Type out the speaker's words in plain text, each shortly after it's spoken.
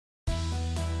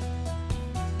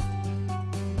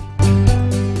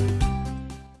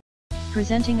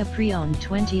Presenting a pre-owned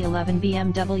 2011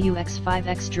 BMW X5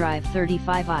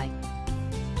 xDrive35i.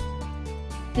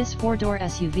 This 4-door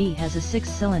SUV has a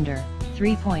 6-cylinder,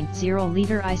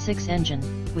 3.0-liter i6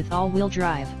 engine, with all-wheel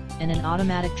drive, and an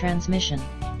automatic transmission.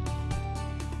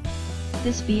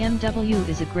 This BMW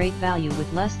is a great value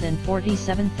with less than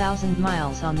 47,000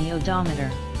 miles on the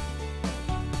odometer.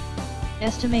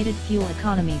 Estimated fuel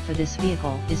economy for this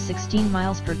vehicle is 16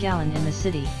 miles per gallon in the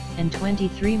city, and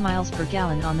 23 miles per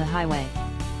gallon on the highway.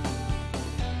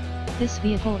 This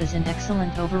vehicle is in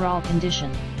excellent overall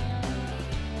condition.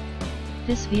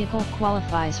 This vehicle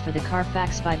qualifies for the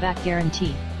CARFAX buyback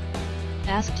guarantee.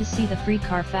 Ask to see the free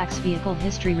CARFAX vehicle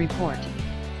history report.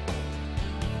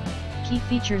 Key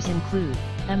features include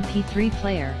MP3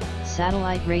 player,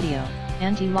 satellite radio,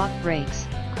 anti-lock brakes,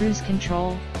 cruise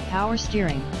control, power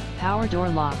steering, power door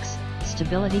locks,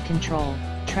 stability control,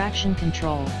 traction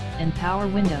control, and power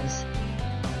windows.